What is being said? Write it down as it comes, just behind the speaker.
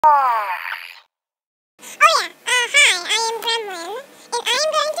Oh yeah, hi, I am Gremlin, and I am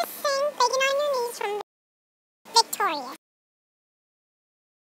going to sing Beggin On Your Knees from Victoria.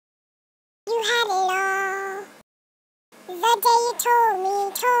 You had it all, the day you told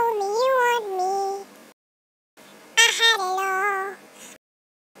me you want me. I had it all,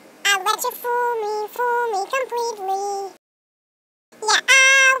 I let you fool me completely.